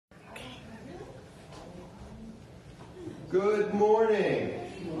Good morning.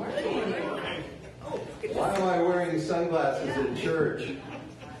 Good morning. Why am I wearing sunglasses in church?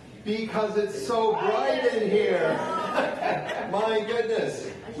 Because it's so bright in here. My goodness.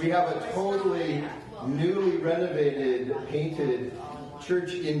 We have a totally newly renovated, painted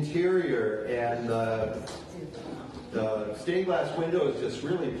church interior, and the stained glass windows just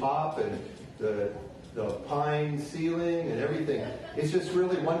really pop, and the pine ceiling and everything. It's just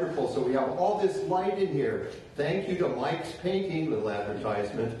really wonderful. So we have all this light in here. Thank you to Mike's Painting, little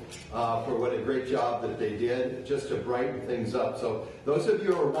advertisement, for what a great job that they did just to brighten things up. So those of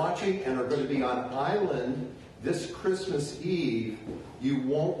you who are watching and are going to be on island this Christmas Eve, you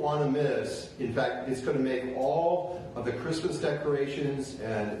won't want to miss. In fact, it's going to make all of the Christmas decorations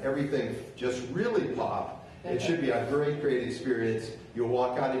and everything just really pop. It should be a great, great experience. You'll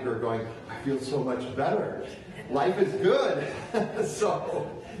walk out of here going, I feel so much better. Life is good. So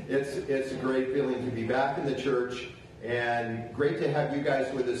it's a great feeling to be back in the church, and great to have you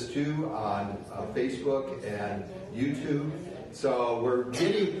guys with us too on Facebook and YouTube. So we're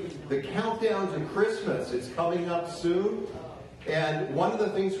getting the countdown to Christmas. It's coming up soon. And one of the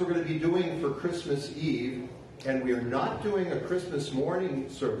things we're going to be doing for Christmas Eve, and we are not doing a Christmas morning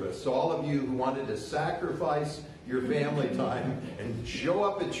service. So all of you who wanted to sacrifice your family time and show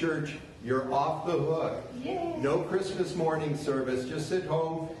up at church, you're off the hook. Yay. No Christmas morning service. Just sit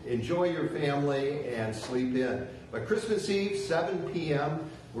home, enjoy your family, and sleep in. But Christmas Eve, 7 p.m.,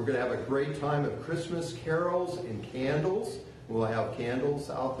 we're going to have a great time of Christmas carols and candles. We'll have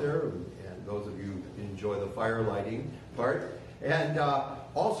candles out there, and those of you who enjoy the fire lighting part. And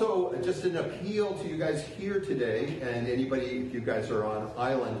also, just an appeal to you guys here today, and anybody, if you guys are on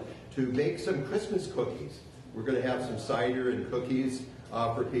island, to make some Christmas cookies. We're going to have some cider and cookies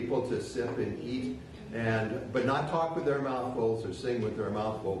for people to sip and eat, but not talk with their mouthfuls or sing with their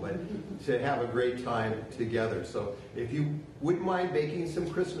mouthful, but to have a great time together. So if you wouldn't mind baking some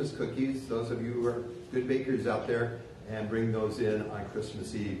Christmas cookies, those of you who are good bakers out there, and bring those in on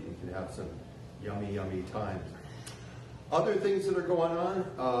Christmas Eve, we can have some yummy, yummy times. Other things that are going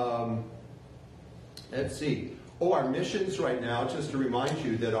on, let's see. Our missions right now, just to remind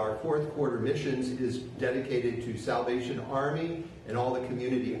you that our fourth quarter missions is dedicated to Salvation Army and all the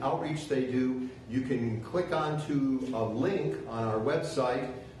community outreach they do. You can click onto a link on our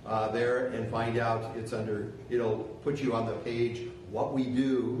website there and find out. It'll put you on the page what we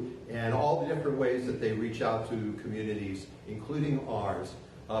do and all the different ways that they reach out to communities, including ours,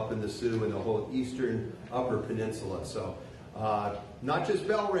 up in the Sioux and the whole eastern upper peninsula. So not just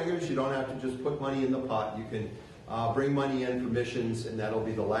bell ringers. You don't have to just put money in the pot. You can bring money in for missions, and that'll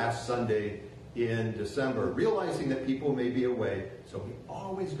be the last Sunday in December, realizing that people may be away. So we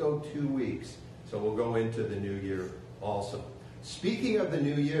always go 2 weeks. So we'll go into the new year also. Speaking of the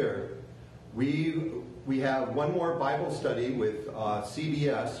new year, we have one more Bible study with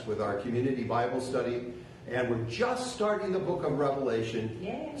CBS, with our community Bible study, and we're just starting the book of Revelation.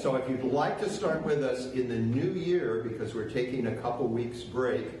 Yay. So if you'd like to start with us in the new year, because we're taking a couple weeks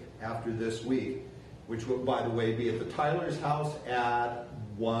break after this week, which will, by the way, be at the Tyler's house at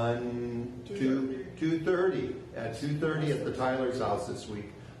 2:30. At 2:30 at the Tyler's house this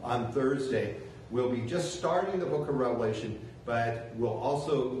week on Thursday. We'll be just starting the book of Revelation, but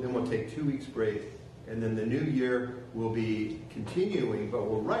then we'll take 2 weeks break, and then the new year will be continuing, but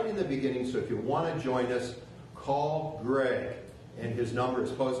we're right in the beginning. So if you want to join us, call Greg, and his number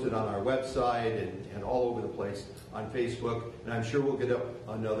is posted on our website and all over the place on Facebook, and I'm sure we'll get up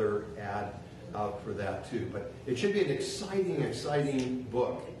another ad out for that too. But it should be an exciting, exciting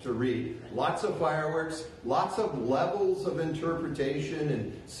book to read. Lots of fireworks, lots of levels of interpretation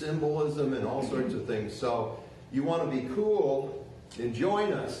and symbolism and all sorts of things. So you want to be cool, then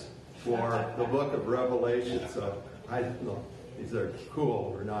join us for the book of Revelation. So I don't know if they're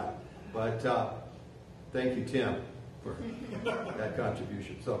cool or not, but thank you, Tim, for that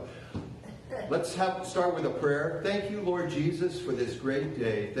contribution. So let's start with a prayer. Thank you, Lord Jesus, for this great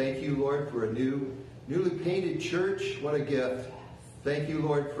day. Thank you, Lord, for a newly painted church. What a gift. Thank you,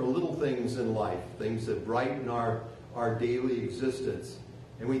 Lord, for little things in life, things that brighten our daily existence.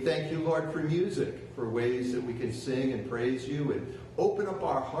 And we thank you, Lord, for music, for ways that we can sing and praise you and open up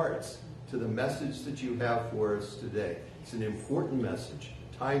our hearts to the message that you have for us today. It's an important message,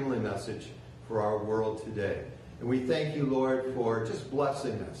 a timely message for our world today. And we thank you, Lord, for just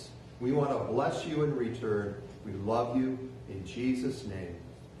blessing us. We want to bless you in return. We love you. In Jesus' name,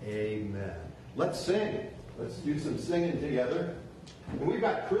 amen. Let's sing. Let's do some singing together. And we've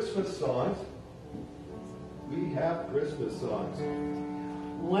got Christmas songs. We have Christmas songs.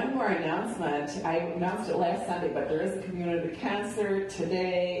 One more announcement. I announced it last Sunday, but there is a community concert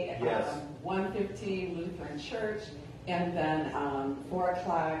today at Yes. 115 Lutheran Church. And then 4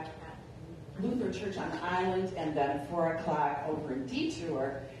 o'clock Luther Church on the Island, and then 4 o'clock over in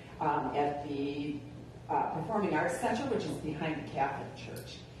Detour at the Performing Arts Center, which is behind the Catholic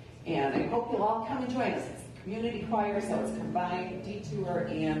Church. And I hope you'll all come and join us. It's the community choir, so it's combined Detour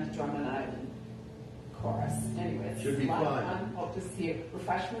and Drummond Island chorus. Anyway, it's Should be a lot of fun. fun. Hope to see you.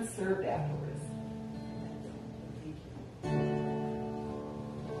 Refreshments served afterwards. Thank you.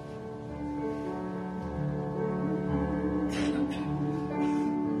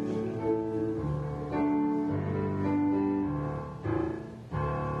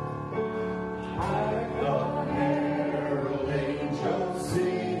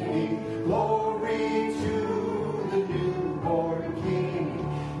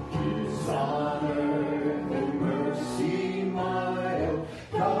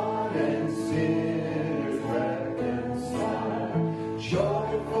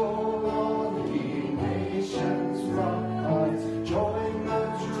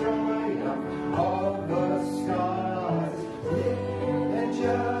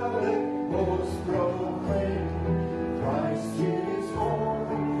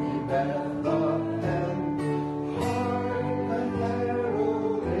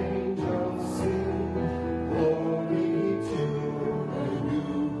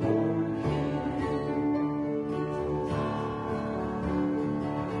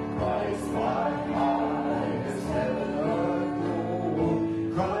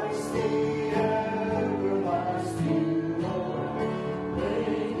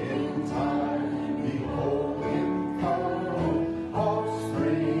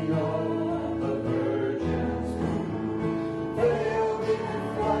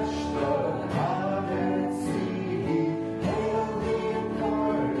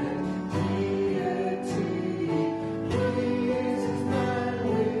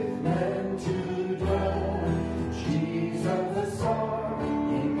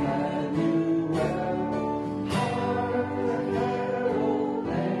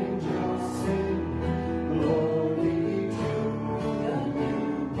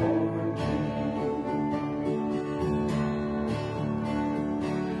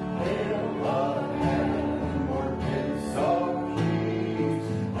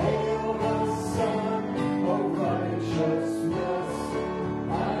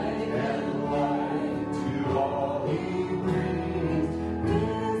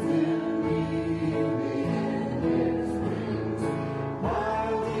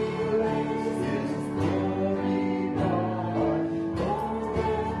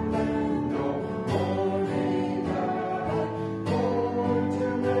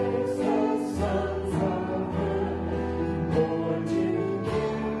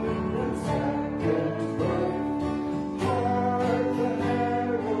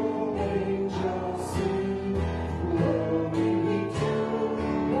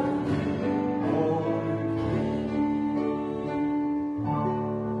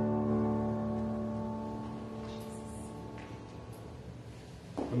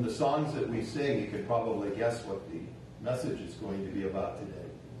 From the songs that we sing, you could probably guess what the message is going to be about today.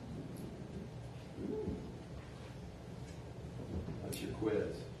 That's your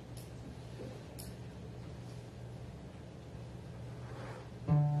quiz.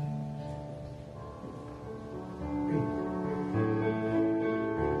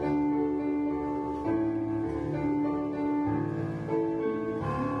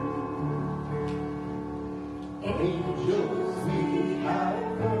 Angels we have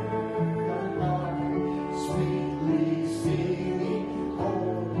heard along, sweetly singing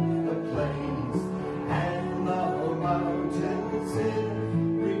o'er the plains and the mountains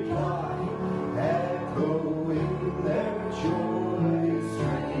in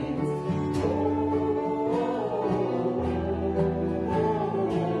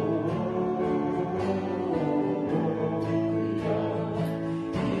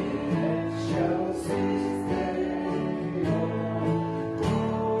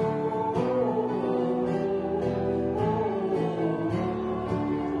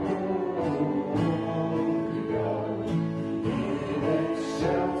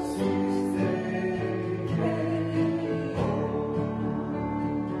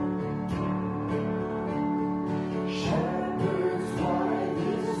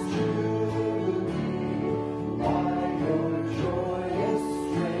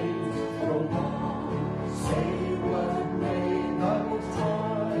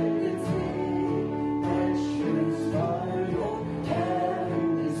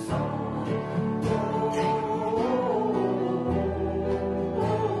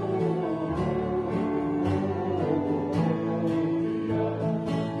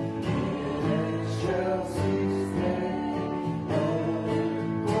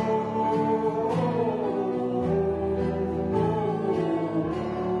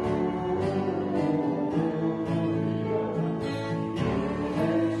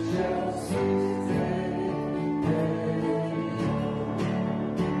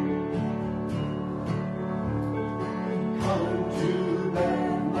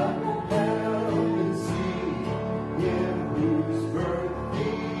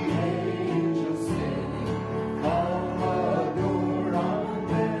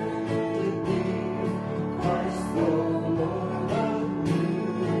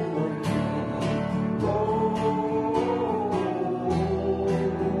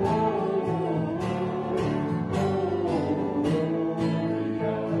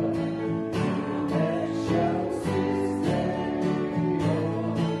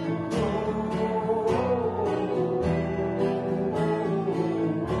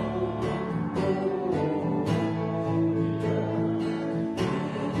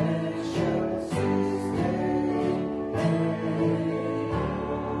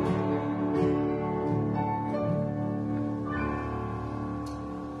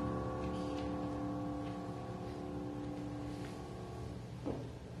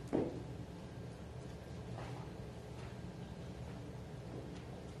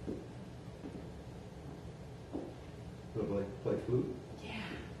flute? Yeah.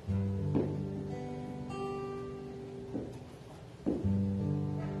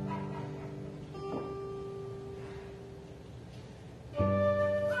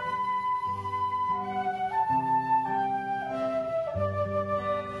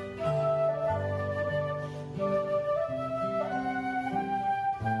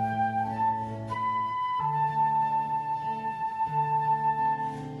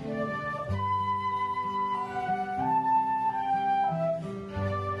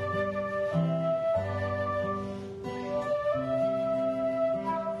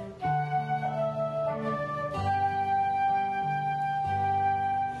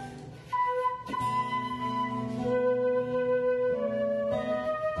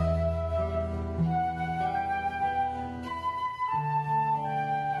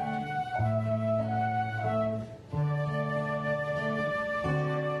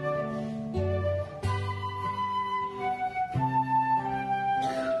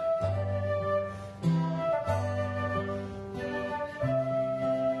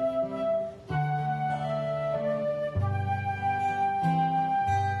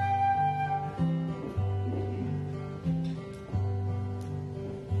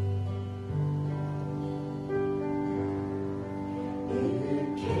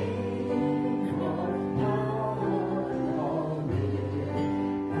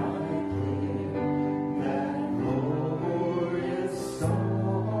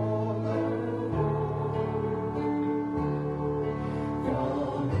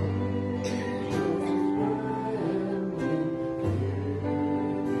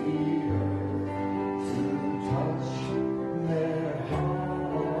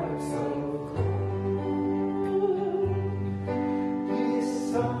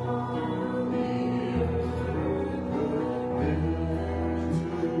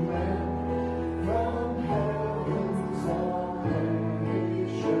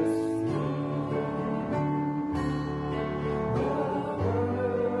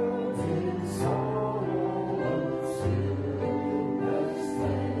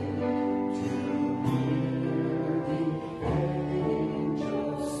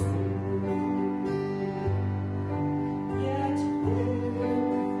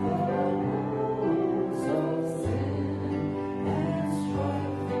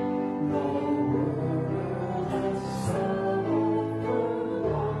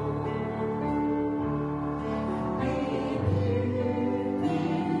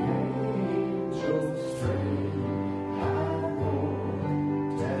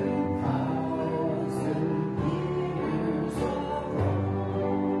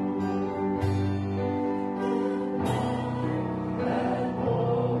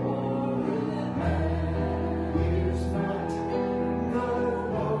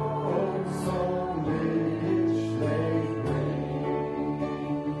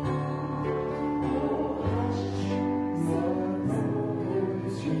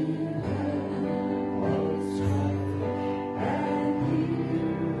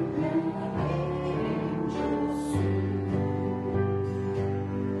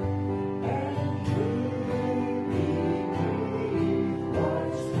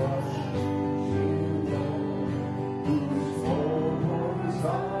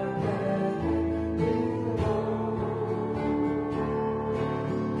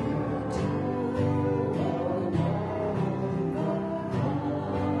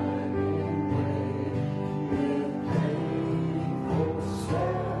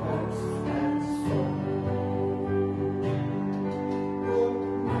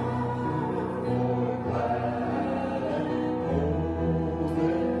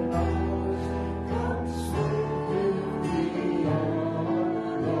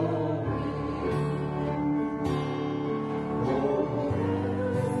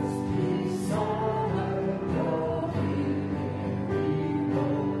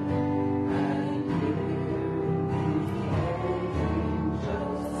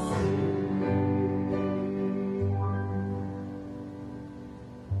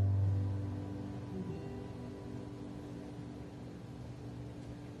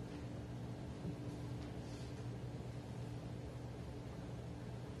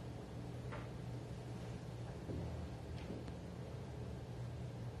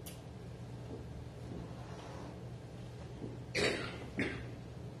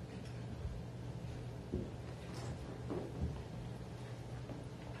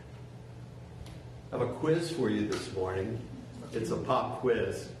 I have a quiz for you this morning. It's a pop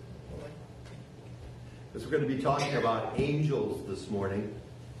quiz. Because we're going to be talking about angels this morning.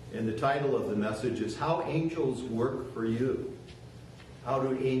 And the title of the message is How Angels Work for You. How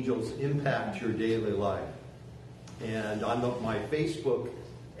do angels impact your daily life? And on my Facebook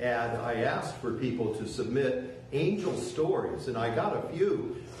ad, I asked for people to submit angel stories, and I got a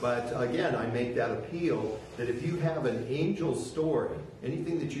few. But again, I make that appeal that if you have an angel story,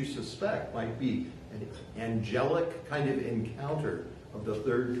 anything that you suspect might be an angelic kind of encounter of the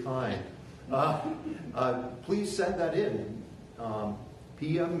third kind, please send that in.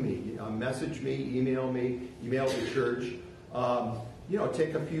 PM me, message me, email the church.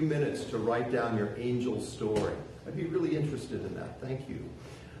 Take a few minutes to write down your angel story. I'd be really interested in that. Thank you.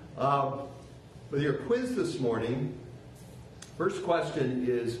 With your quiz this morning, first question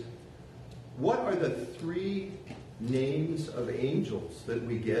is, what are the 3 names of angels that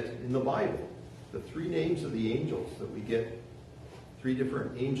we get in the Bible? The 3 names of the angels that we get, 3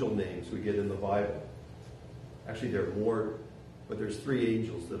 different angel names we get in the Bible. Actually, there are more, but there's 3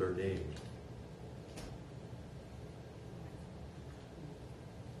 angels that are named.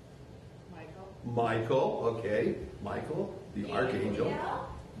 Michael, okay. Michael, the archangel.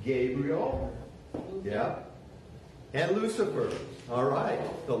 Gabriel, yeah. And Lucifer, all right,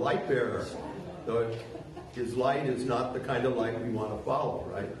 the light bearer. His light is not the kind of light we want to follow,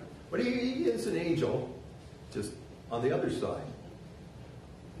 right? But he is an angel, just on the other side.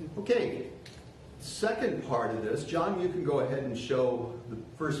 Okay, second part of this, John, you can go ahead and show the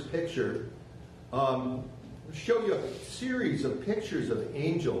first picture. Show you a series of pictures of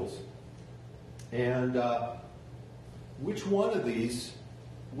angels. And which of these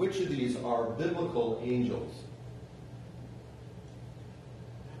are biblical angels?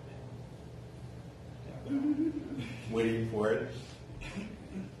 Waiting for it.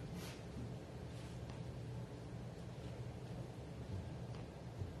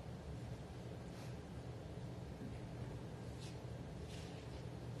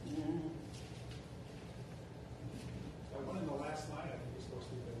 That one in the last line, I think, is supposed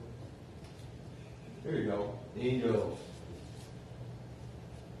to be the There you go. Angels.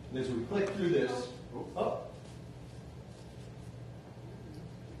 And as we click through this,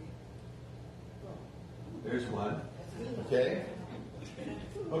 there's one. Okay.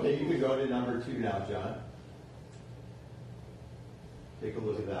 Okay, you can go to number 2 now, John. Take a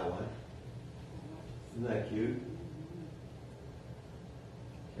look at that one. Isn't that cute?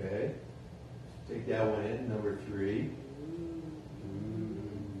 Okay. Take that one in, number 3.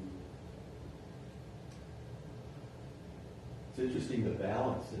 It's interesting the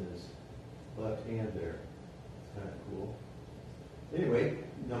balance in his left hand there. It's kind of cool. Anyway,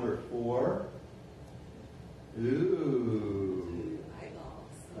 number 4. Ooh.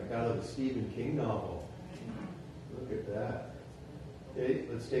 Like out of the Stephen King novel. Look at that. Okay,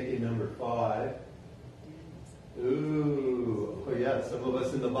 let's take in number 5. Ooh. Oh yeah, some of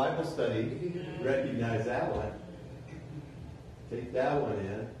us in the Bible study recognize that one. Take that one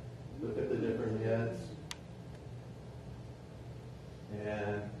in. Look at the different heads.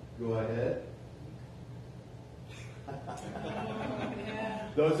 And go ahead.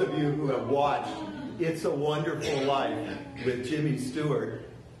 Those of you who have watched It's a Wonderful Life with Jimmy Stewart,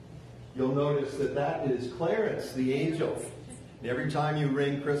 you'll notice that is Clarence, the angel. And every time you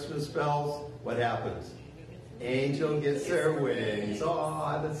ring Christmas bells, what happens? Angel gets their wings.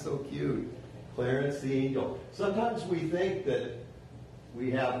 Oh, that's so cute. Clarence, the angel. Sometimes we think that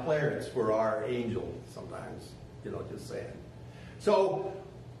we have Clarence for our angel. Sometimes, just saying. So,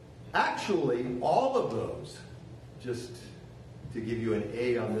 actually, all of those, just to give you an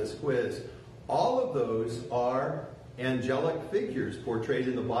A on this quiz, all of those are angelic figures portrayed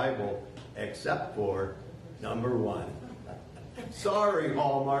in the Bible, except for number 1. Sorry,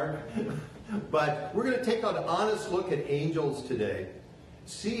 Hallmark. But we're going to take an honest look at angels today,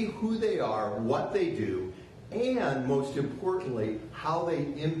 see who they are, what they do, and most importantly, how they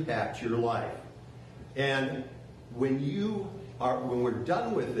impact your life. And when we're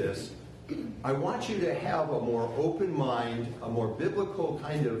done with this, I want you to have a more open mind, a more biblical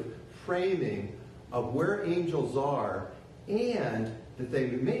kind of framing of where angels are, and that they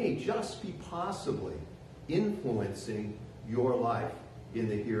may just be possibly influencing your life in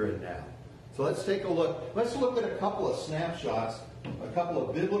the here and now. So let's take a look. Let's look at a couple of snapshots, a couple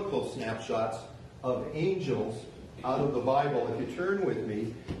of biblical snapshots of angels out of the Bible. If you turn with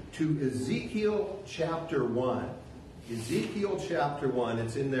me to Ezekiel chapter 1. Ezekiel chapter 1,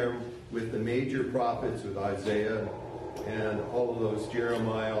 it's in there with the major prophets, with Isaiah and all of those,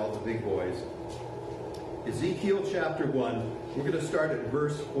 Jeremiah, all the big boys. Ezekiel chapter 1, we're going to start at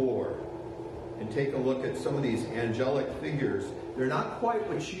verse 4 and take a look at some of these angelic figures. They're not quite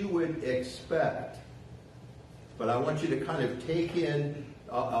what you would expect, but I want you to kind of take in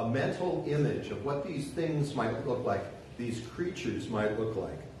a mental image of what these things might look like, these creatures might look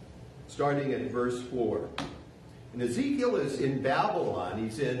like. Starting at verse 4. And Ezekiel is in Babylon.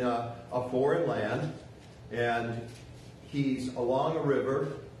 He's in a foreign land, and he's along a river,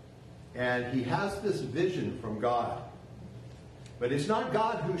 and he has this vision from God. But it's not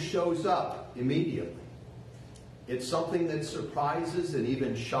God who shows up immediately. It's something that surprises and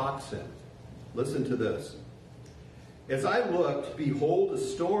even shocks him. Listen to this. As I looked, behold, a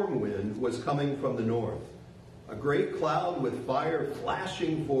storm wind was coming from the north, a great cloud with fire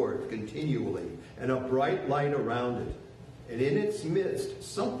flashing forth continually, and a bright light around it. And in its midst,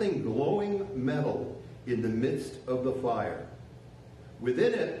 something glowing metal in the midst of the fire.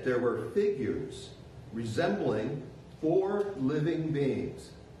 Within it, there were figures resembling 4 living beings.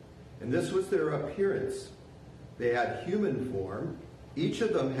 And this was their appearance. They had human form. Each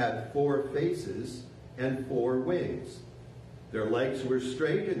of them had 4 faces and 4 wings. Their legs were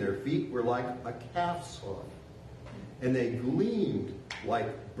straight and their feet were like a calf's hoof. And they gleamed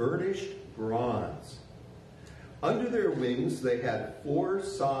like burnished bronze. Under their wings they had 4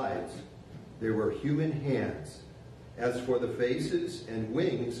 sides. They were human hands. As for the faces and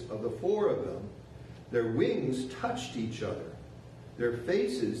wings of the 4 of them, their wings touched each other. Their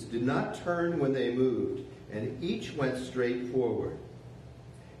faces did not turn when they moved, and each went straight forward.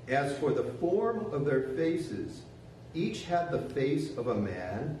 As for the form of their faces, each had the face of a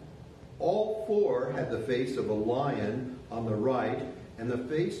man. All 4 had the face of a lion on the right and the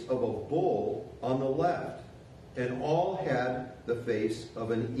face of a bull on the left, and all had the face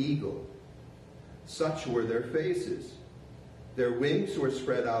of an eagle. Such were their faces. Their wings were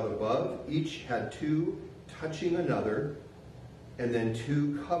spread out above. Each had 2 touching another, and then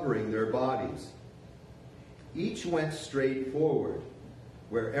 2 covering their bodies. Each went straight forward.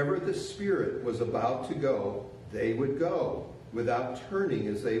 Wherever the Spirit was about to go, they would go, without turning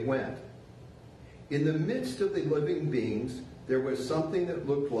as they went. In the midst of the living beings, there was something that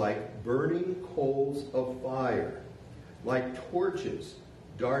looked like burning coals of fire, like torches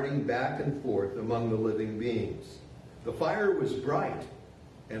darting back and forth among the living beings. The fire was bright,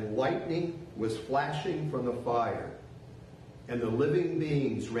 and lightning was flashing from the fire. And the living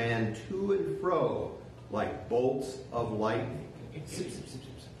beings ran to and fro like bolts of lightning.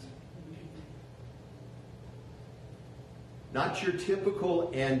 Not your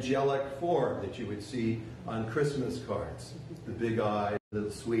typical angelic form that you would see on Christmas cards. The big eyes, the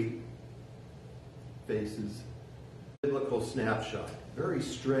sweet faces. Biblical snapshot. Very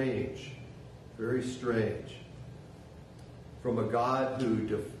strange. Very strange. From a God who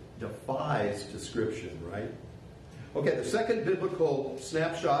defies description, right? Okay, the second biblical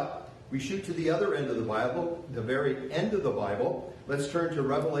snapshot, we shoot to the other end of the Bible, the very end of the Bible. Let's turn to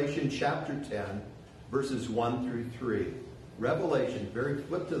Revelation chapter 10, verses 1 through 3. Revelation,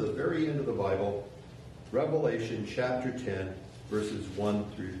 flip to the very end of the Bible. Revelation chapter 10, verses 1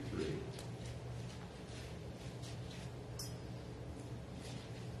 through 3.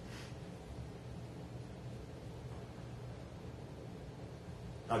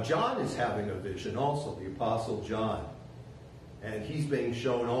 Now, John is having a vision also, the Apostle John. And he's being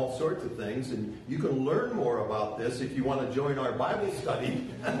shown all sorts of things. And you can learn more about this if you want to join our Bible study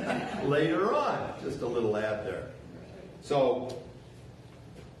later on. Just a little ad there. So,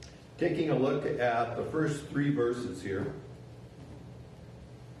 taking a look at the first 3 verses here.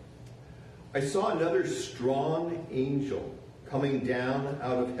 I saw another strong angel coming down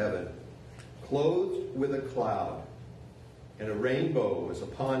out of heaven, clothed with a cloud. And a rainbow was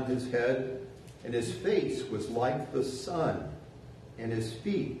upon his head, and his face was like the sun, and his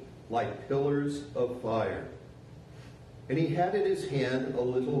feet like pillars of fire. And he had in his hand a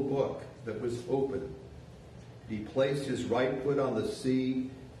little book that was open. He placed his right foot on the sea,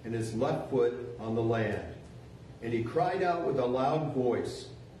 and his left foot on the land. And he cried out with a loud voice,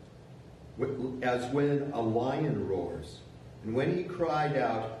 as when a lion roars. And when he cried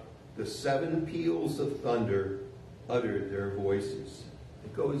out, the 7 peals of thunder uttered their voices.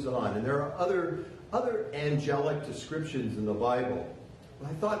 It goes on. And there are other angelic descriptions in the Bible. But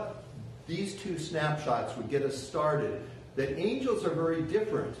I thought these 2 snapshots would get us started. That angels are very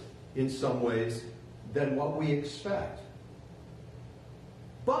different in some ways than what we expect.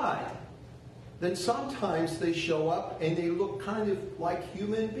 But then sometimes they show up and they look kind of like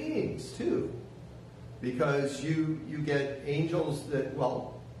human beings too. Because you get angels that,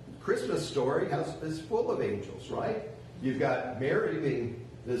 well, Christmas story is full of angels, right? You've got Mary being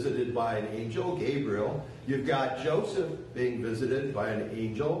visited by an angel, Gabriel. You've got Joseph being visited by an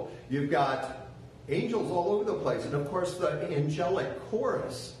angel. You've got angels all over the place. And of course, the angelic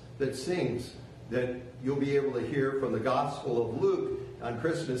chorus that sings, that you'll be able to hear from the Gospel of Luke on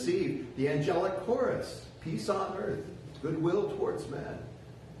Christmas Eve, the angelic chorus, peace on earth, goodwill towards men.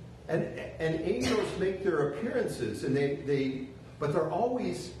 And angels make their appearances, and but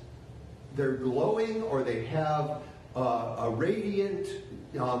they're glowing, or they have a radiant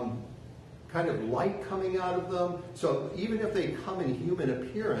kind of light coming out of them. So even if they come in human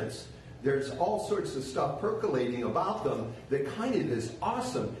appearance, there's all sorts of stuff percolating about them that kind of is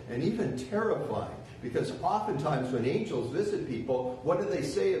awesome and even terrifying. Because oftentimes when angels visit people, what do they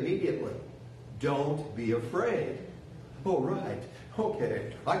say immediately? Don't be afraid. Oh, right.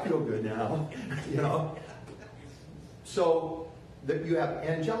 Okay. I feel good now. So that you have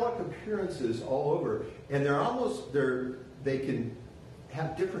angelic appearances all over, and they can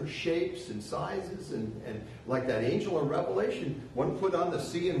have different shapes and sizes, and like that angel in Revelation, one foot on the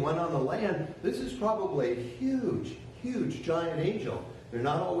sea and one on the land. This is probably a huge, huge giant angel. They're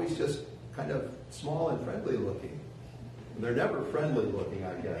not always just kind of small and friendly looking. They're never friendly looking,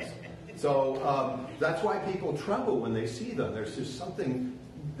 I guess. So that's why people tremble when they see them. There's just something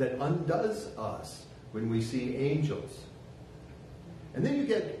that undoes us when we see angels. And then you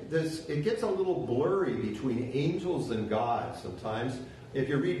get this, it gets a little blurry between angels and God sometimes. If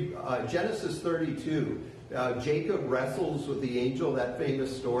you read Genesis 32, Jacob wrestles with the angel, that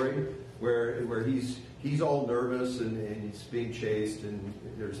famous story where he's all nervous and he's being chased, and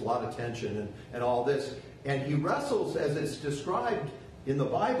there's a lot of tension and all this. And he wrestles, as it's described in the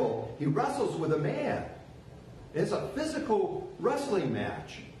Bible, he wrestles with a man. It's a physical wrestling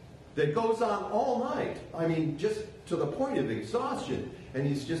match that goes on all night. I mean, just to the point of exhaustion. And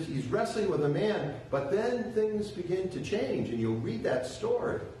he's wrestling with a man, but then things begin to change, and you'll read that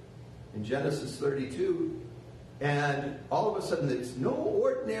story in Genesis 32, and all of a sudden it's no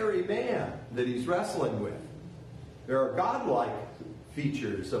ordinary man that he's wrestling with. There are godlike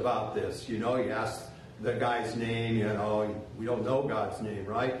features about this. You ask the guy's name, we don't know God's name,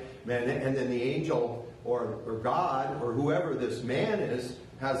 right? And then the angel or God or whoever this man is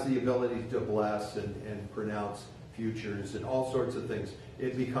has the ability to bless and pronounce futures and all sorts of things.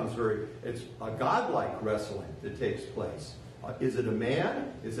 It becomes it's a godlike wrestling that takes place. Is it a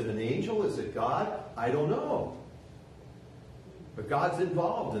man? Is it an angel? Is it God? I don't know. But God's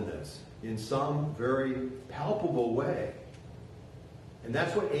involved in this in some very palpable way. And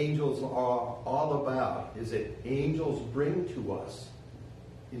that's what angels are all about, is that angels bring to us,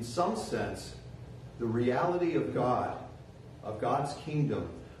 in some sense, the reality of God, of God's kingdom,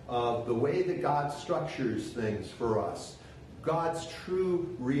 of the way that God structures things for us, God's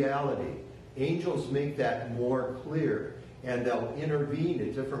true reality. Angels make that more clear, and they'll intervene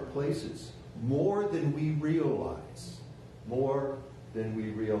at different places, more than we realize. More than we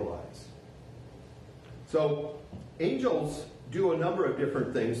realize. So, angels do a number of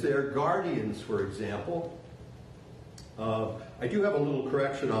different things. They are guardians, for example. I do have a little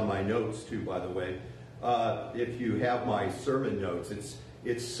correction on my notes, too, by the way. If you have my sermon notes,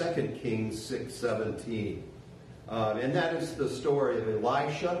 it's 2 Kings 6:17. And that is the story of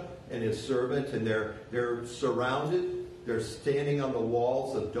Elisha and his servant, and they're surrounded. They're standing on the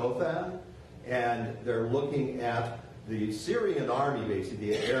walls of Dothan, and they're looking at the Syrian army, basically,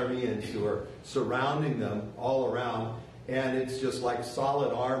 the Arameans who are surrounding them all around. And it's just like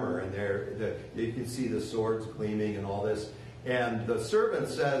solid armor, and you can see the swords gleaming and all this. And the servant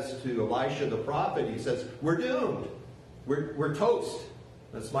says to Elisha the prophet, he says, "We're doomed. We're toast."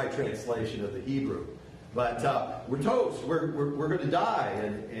 That's my translation of the Hebrew. But we're toast. We're going to die.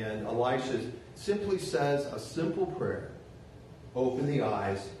 And Elisha simply says a simple prayer. Open the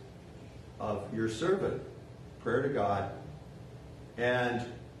eyes of your servant. Prayer to God. And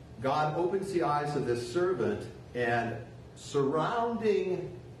God opens the eyes of this servant, and surrounding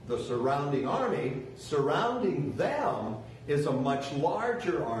the surrounding army, surrounding them, is a much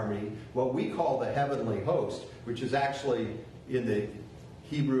larger army, what we call the heavenly host, which is actually in the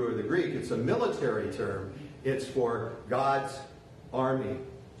Hebrew or the Greek, it's a military term. It's for God's army.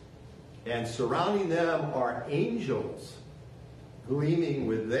 And surrounding them are angels, gleaming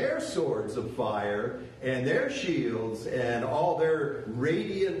with their swords of fire and their shields and all their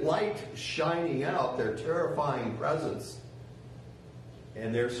radiant light shining out, their terrifying presence.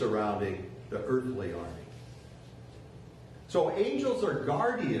 And they're surrounding the earthly army. So angels are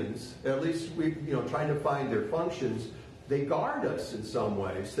guardians, at least we trying to find their functions. They guard us in some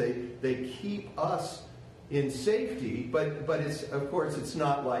ways. They keep us in safety, but it's, of course, it's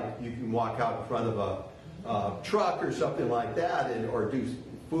not like you can walk out in front of a truck or something like that or do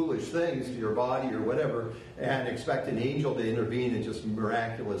foolish things to your body or whatever and expect an angel to intervene and just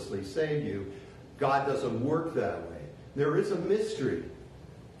miraculously save you. God doesn't work that way. There is a mystery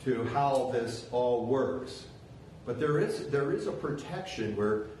to how this all works. But there is a protection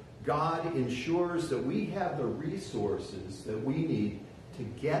where God ensures that we have the resources that we need to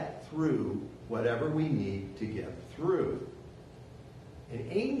get through whatever we need to get through. And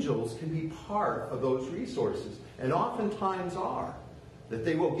angels can be part of those resources, and oftentimes are. That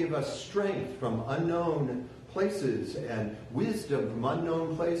they will give us strength from unknown places, and wisdom from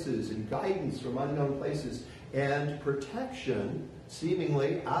unknown places, and guidance from unknown places, and protection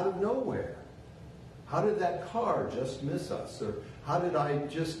seemingly out of nowhere. How did that car just miss us? Or how did I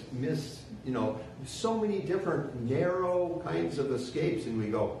just miss, so many different narrow kinds of escapes, and we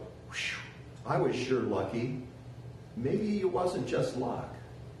go, whew, I was sure lucky. Maybe it wasn't just luck.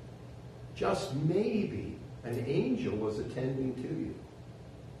 Just maybe an angel was attending to you.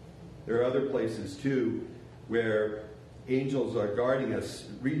 There are other places, too, where angels are guarding us.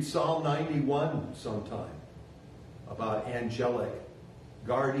 Read Psalm 91 sometime about angelic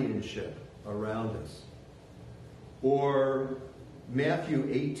guardianship around us. Or Matthew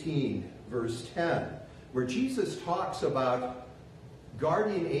 18, verse 10, where Jesus talks about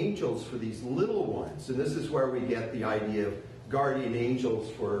guardian angels for these little ones. And this is where we get the idea of guardian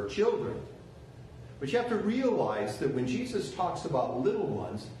angels for children. But you have to realize that when Jesus talks about little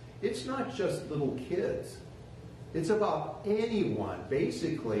ones, it's not just little kids. It's about anyone,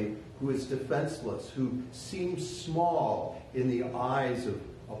 basically, who is defenseless, who seems small in the eyes of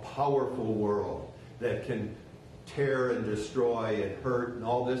a powerful world that can tear and destroy and hurt and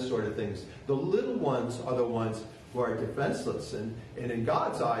all this sort of things. The little ones are the ones who are defenseless. And in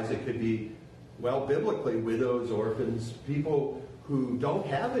God's eyes, it could be, well, biblically, widows, orphans, people who don't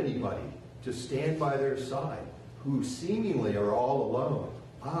have anybody to stand by their side, who seemingly are all alone.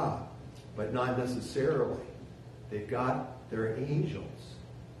 But not necessarily. They've got their angels.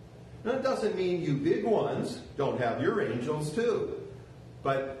 Now, it doesn't mean you big ones don't have your angels too.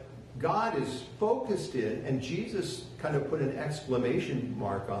 But God is focused in, and Jesus kind of put an exclamation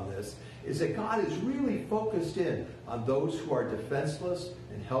mark on this, is that God is really focused in on those who are defenseless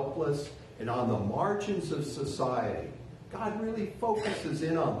and helpless and on the margins of society. God really focuses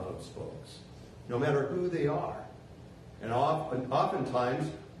in on those folks, no matter who they are. And oftentimes,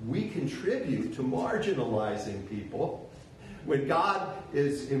 we contribute to marginalizing people when God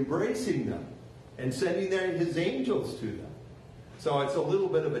is embracing them and sending his angels to them. So it's a little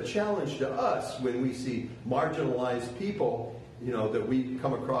bit of a challenge to us when we see marginalized people, that we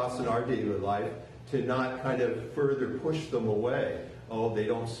come across in our daily life, to not kind of further push them away. Oh, they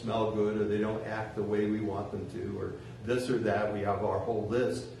don't smell good, or they don't act the way we want them to, or this or that. We have our whole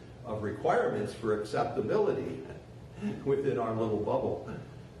list of requirements for acceptability within our little bubble.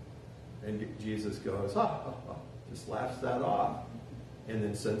 And Jesus goes, just laughs that off, and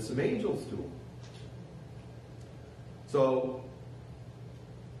then sends some angels to him. So,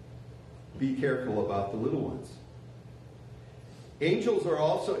 be careful about the little ones. Angels are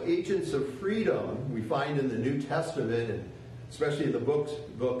also agents of freedom. We find in the New Testament, and especially in the book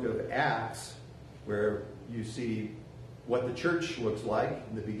of Acts, where you see what the church looks like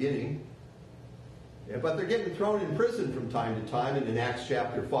in the beginning. But they're getting thrown in prison from time to time. And in Acts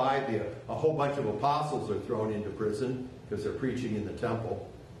chapter 5, a whole bunch of apostles are thrown into prison because they're preaching in the temple.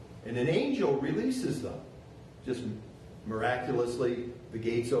 And an angel releases them. Just miraculously, the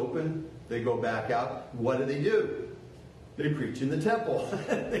gates open. They go back out. What do? They preach in the temple.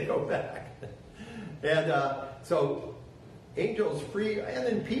 They go back. And so angels free. And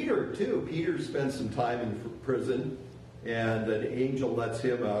then Peter, too. Peter spends some time in prison. And an angel lets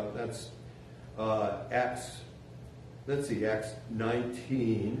him out. That's Acts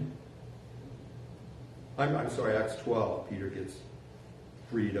 19. I'm sorry, Acts 12. Peter gets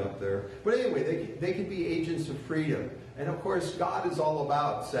freed up there. But anyway, they can be agents of freedom. And of course, God is all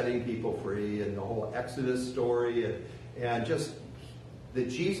about setting people free, and the whole Exodus story, and just that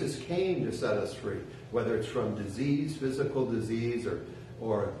Jesus came to set us free, whether it's from disease, physical disease,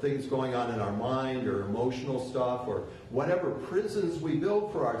 or things going on in our mind, or emotional stuff, or whatever prisons we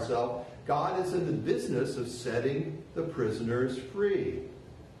build for ourselves. God is in the business of setting the prisoners free.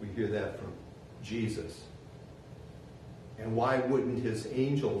 We hear that from Jesus. And why wouldn't his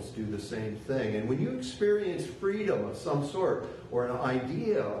angels do the same thing? And when you experience freedom of some sort, or an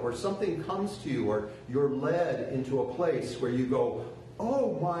idea, or something comes to you, or you're led into a place where you go,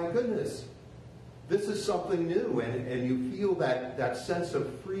 oh my goodness, this is something new, and you feel that sense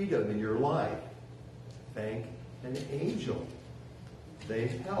of freedom in your life, thank an angel.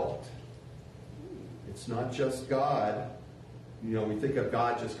 They've helped. It's not just God. We think of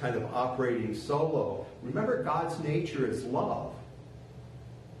God just kind of operating solo. Remember, God's nature is love.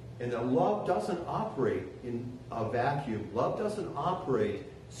 And that love doesn't operate in a vacuum. Love doesn't operate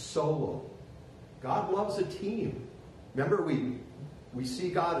solo. God loves a team. Remember, we see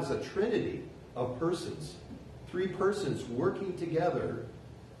God as a trinity of persons. three persons working together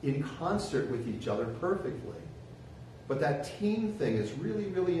in concert with each other perfectly. But that team thing is really,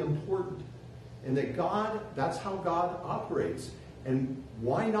 really important. And that God, that's how God operates. And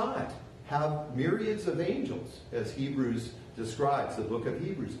why not have myriads of angels, as Hebrews describes, the book of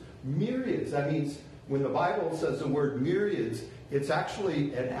Hebrews? Myriads. That means when the Bible says the word myriads, it's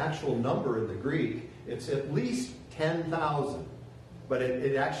actually an actual number in the Greek. It's at least 10,000. But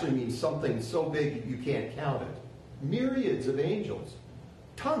it actually means something so big you can't count it. Myriads of angels.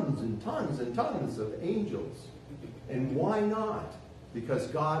 Tons and tons and tons of angels. And why not? Because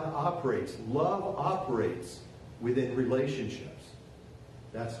God operates, love operates within relationships.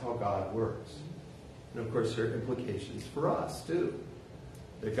 That's how God works. And of course, there are implications for us, too.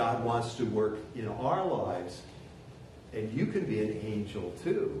 That God wants to work in our lives, and you can be an angel,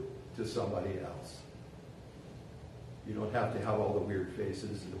 too, to somebody else. You don't have to have all the weird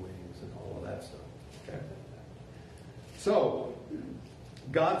faces and wings and all of that stuff. Okay? So,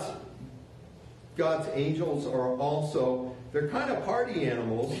 God's angels are also, they're kind of party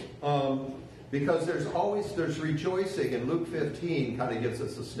animals, because there's rejoicing, and Luke 15 kind of gives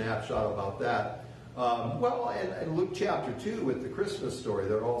us a snapshot about that. And Luke chapter 2 with the Christmas story,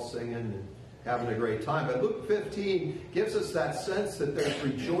 they're all singing and having a great time. But Luke 15 gives us that sense that there's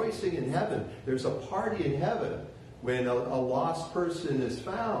rejoicing in heaven. There's a party in heaven when a lost person is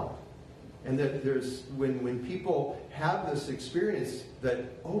found. And that there's, when people have this experience that,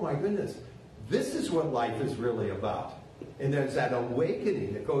 oh my goodness, this is what life is really about. And there's that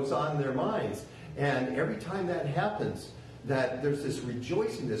awakening that goes on in their minds. And every time that happens, that there's this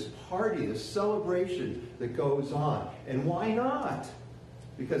rejoicing, this party, this celebration that goes on. And why not?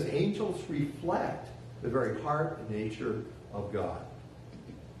 Because angels reflect the very heart and nature of God.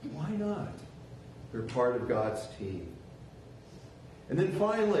 Why not? They're part of God's team. And then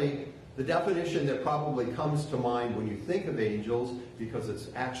finally, the definition that probably comes to mind when you think of angels, because it's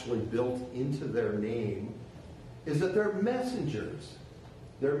actually built into their name, is that they're messengers.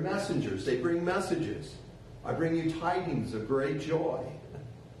 They're messengers. They bring messages. I bring you tidings of great joy.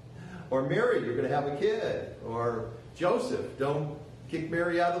 Or Mary, you're going to have a kid. Or Joseph, don't kick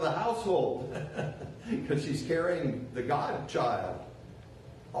Mary out of the household because she's carrying the God child.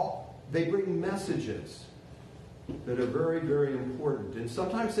 They bring messages that are very, very important. And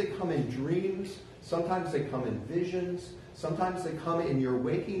sometimes they come in dreams. Sometimes they come in visions. Sometimes they come in your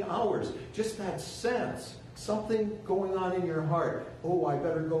waking hours. Just that sense. Something going on in your heart. Oh, I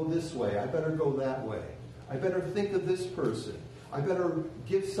better go this way. I better go that way. I better think of this person. I better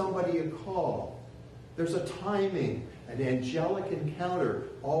give somebody a call. There's a timing. An angelic encounter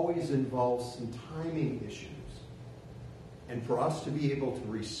always involves some timing issues. And for us to be able to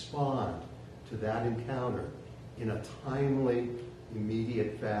respond to that encounter in a timely,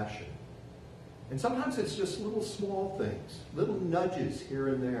 immediate fashion. And sometimes it's just little small things, little nudges here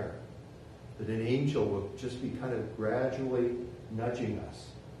and there, that an angel will just be kind of gradually nudging us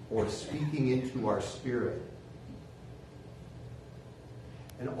or speaking into our spirit.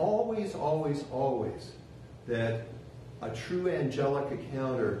 And always, always, always, that a true angelic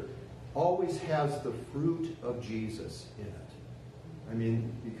encounter always has the fruit of Jesus in it. I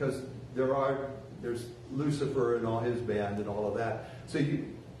mean, because there's Lucifer and all his band and all of that. So you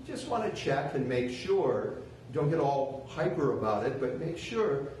just want to check and make sure, don't get all hyper about it, but make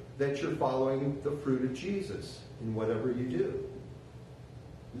sure that you're following the fruit of Jesus in whatever you do.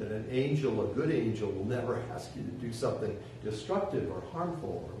 That an angel, a good angel, will never ask you to do something destructive or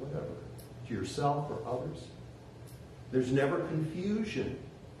harmful or whatever to yourself or others. There's never confusion.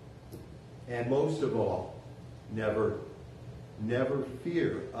 And most of all, never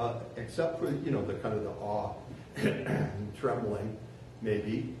fear, except for, the kind of the awe and trembling,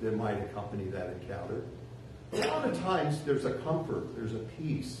 maybe, that might accompany that encounter. A lot of times there's a comfort, there's a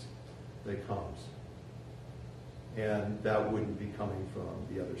peace that comes. And that wouldn't be coming from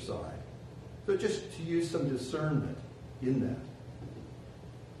the other side. So just to use some discernment in that.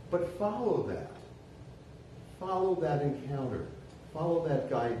 But follow that. Follow that encounter. Follow that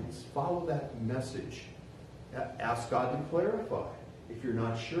guidance. Follow that message. Ask God to clarify. If you're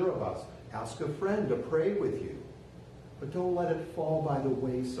not sure about it, ask a friend to pray with you. But don't let it fall by the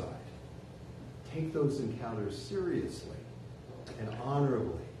wayside. Take those encounters seriously and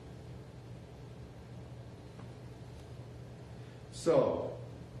honorably. So,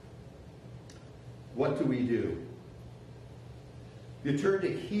 what do we do? You turn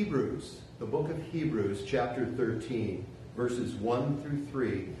to Hebrews, the book of Hebrews, chapter 13, verses 1 through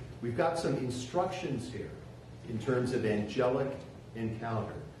 3. We've got some instructions here in terms of angelic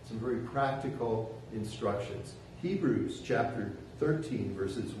encounter. Some very practical instructions. Hebrews chapter 13,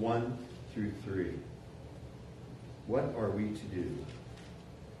 verses 1 through 3. What are we to do?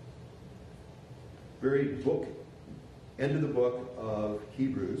 End of the book of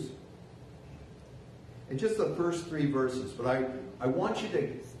Hebrews. And just the first 3 verses, but I want you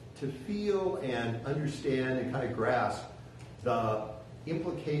to feel and understand and kind of grasp the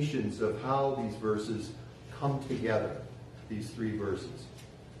implications of how these verses come together, these 3 verses.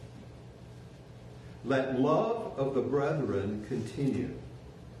 Let love of the brethren continue,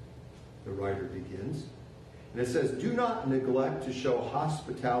 the writer begins. And it says, do not neglect to show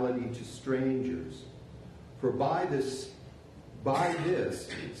hospitality to strangers, for by this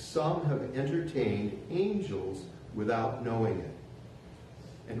some have entertained angels without knowing it.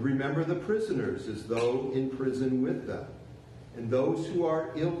 And remember the prisoners as though in prison with them, and those who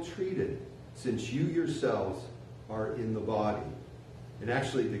are ill-treated, since you yourselves are in the body. And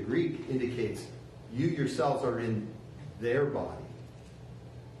actually the Greek indicates you yourselves are in their body.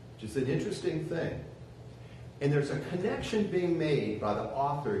 Which is an interesting thing. And there's a connection being made by the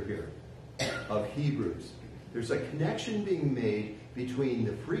author here of Hebrews. There's a connection being made between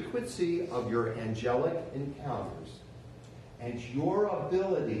the frequency of your angelic encounters and your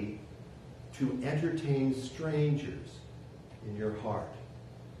ability to entertain strangers in your heart.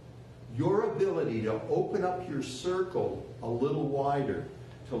 Your ability to open up your circle a little wider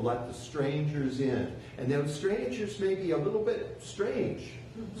to let the strangers in. And those strangers may be a little bit strange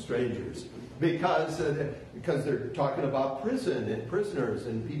strangers because they're talking about prison and prisoners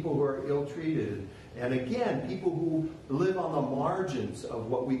and people who are ill-treated. And again, people who live on the margins of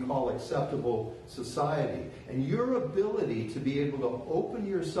what we call acceptable society. And your ability to be able to open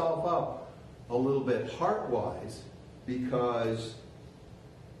yourself up a little bit heart-wise because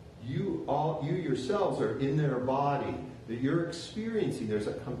you yourselves are in their body, that you're experiencing, there's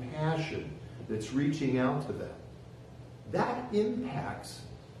a compassion that's reaching out to them. That impacts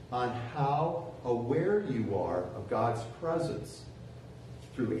on how aware you are of God's presence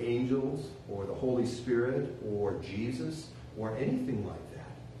through angels or the Holy Spirit or Jesus or anything like that.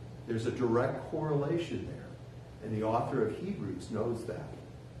 There's a direct correlation there. And the author of Hebrews knows that.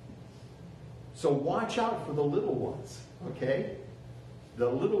 So watch out for the little ones, okay? The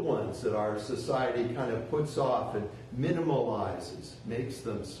little ones that our society kind of puts off and minimalizes, makes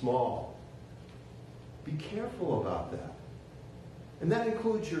them small. Be careful about that. And that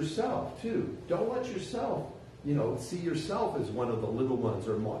includes yourself, too. Don't let yourself, see yourself as one of the little ones.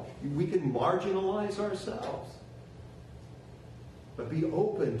 We can marginalize ourselves. But be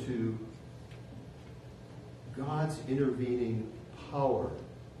open to God's intervening power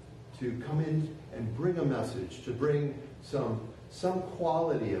to come in and bring a message, to bring some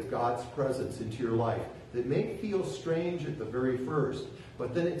quality of God's presence into your life that may feel strange at the very first,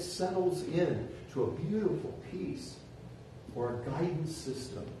 but then it settles in to a beautiful peace or a guidance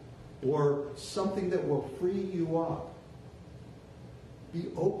system or something that will free you up. Be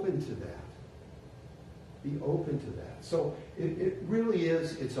open to that. Be open to that. So it really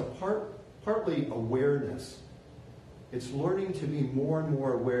is, it's a partly awareness. It's learning to be more and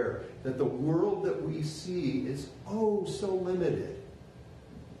more aware that the world that we see is so limited.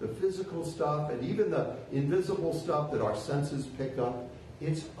 The physical stuff and even the invisible stuff that our senses pick up,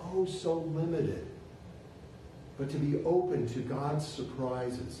 it's so limited. But to be open to God's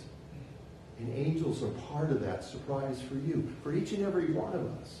surprises. And angels are part of that surprise for you, for each and every one of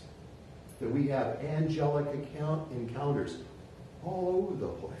us. That we have angelic encounters all over the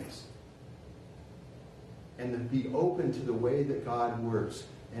place. And to be open to the way that God works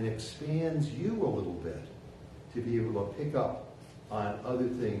and expands you a little bit to be able to pick up on other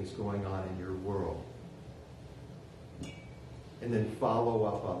things going on in your world. And then follow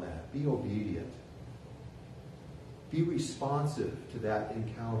up on that. Be obedient. Be responsive to that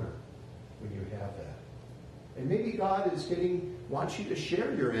encounter when you have that. And maybe God wants you to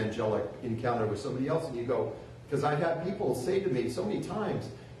share your angelic encounter with somebody else, and you go, because I've had people say to me so many times,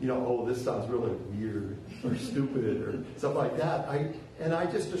 this sounds really weird or stupid or stuff like that. I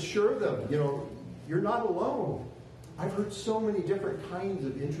just assure them, you're not alone. I've heard so many different kinds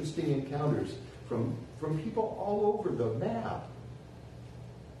of interesting encounters from people all over the map.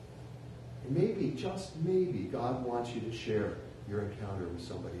 And maybe, just maybe, God wants you to share your encounter with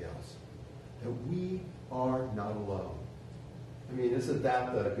somebody else. That we are not alone. Isn't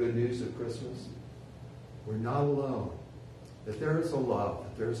that the good news of Christmas? We're not alone. That there is a love,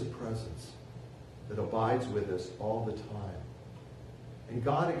 that there is a presence that abides with us all the time. And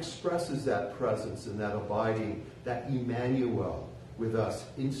God expresses that presence and that abiding, that Emmanuel with us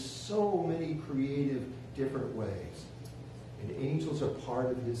in so many creative, different ways. And angels are part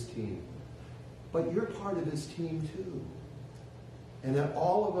of his team. But you're part of his team too. And that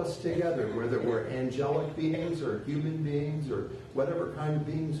all of us together, whether we're angelic beings or human beings or whatever kind of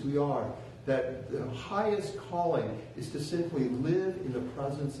beings we are, that the highest calling is to simply live in the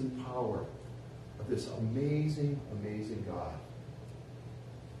presence and power of this amazing, amazing God.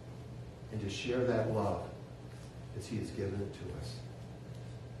 And to share that love as he has given it to us.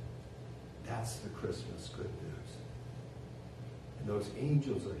 That's the Christmas good news. And those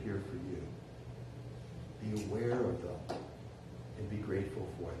angels are here for you. Be aware of them and be grateful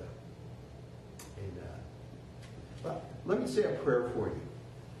for them. Amen. But let me say a prayer for you.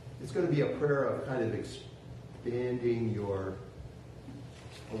 It's going to be a prayer of kind of expanding your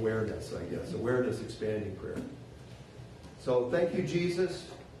awareness, I guess. Awareness expanding prayer. So thank you, Jesus.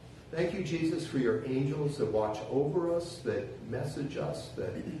 Thank you, Jesus, for your angels that watch over us, that message us,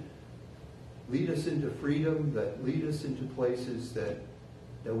 that lead us into freedom, that lead us into places that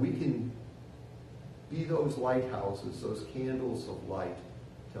we can be those lighthouses, those candles of light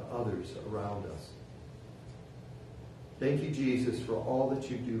to others around us. Thank you, Jesus, for all that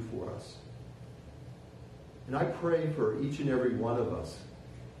you do for us. And I pray for each and every one of us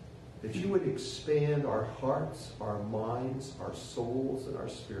that you would expand our hearts, our minds, our souls, and our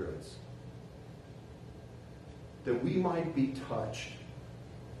spirits. That we might be touched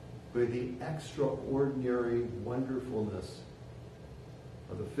by the extraordinary wonderfulness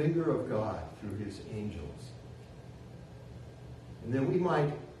of the finger of God through his angels. And that we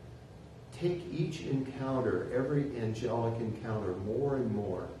might take each encounter, every angelic encounter, more and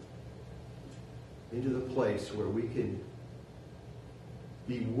more into the place where we can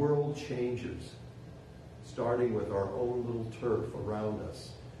be world changers, starting with our own little turf around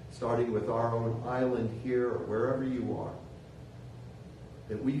us, starting with our own island here or wherever you are.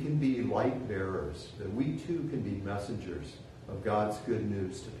 That we can be light bearers, that we too can be messengers of God's good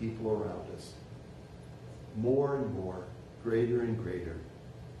news to people around us. More and more, greater and greater,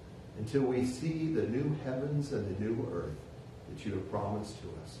 until we see the new heavens and the new earth that you have promised to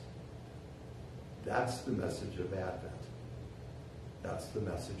us. That's the message of Advent. That's the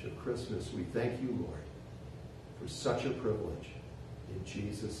message of Christmas. We thank you, Lord, for such a privilege. In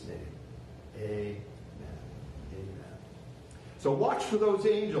Jesus' name, amen. Amen. So watch for those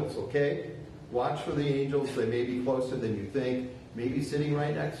angels, okay? Watch for the angels. They may be closer than you think. Maybe sitting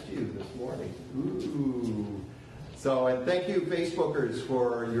right next to you this morning. Ooh. So, and thank you, Facebookers,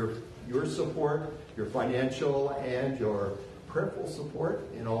 for your support, your financial and your prayerful support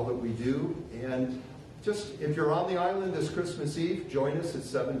in all that we do. And just, if you're on the island this Christmas Eve, join us at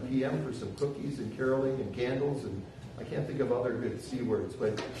 7 p.m. for some cookies and caroling and candles. And I can't think of other good C words.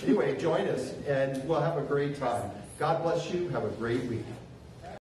 But anyway, join us, and we'll have a great time. God bless you. Have a great week.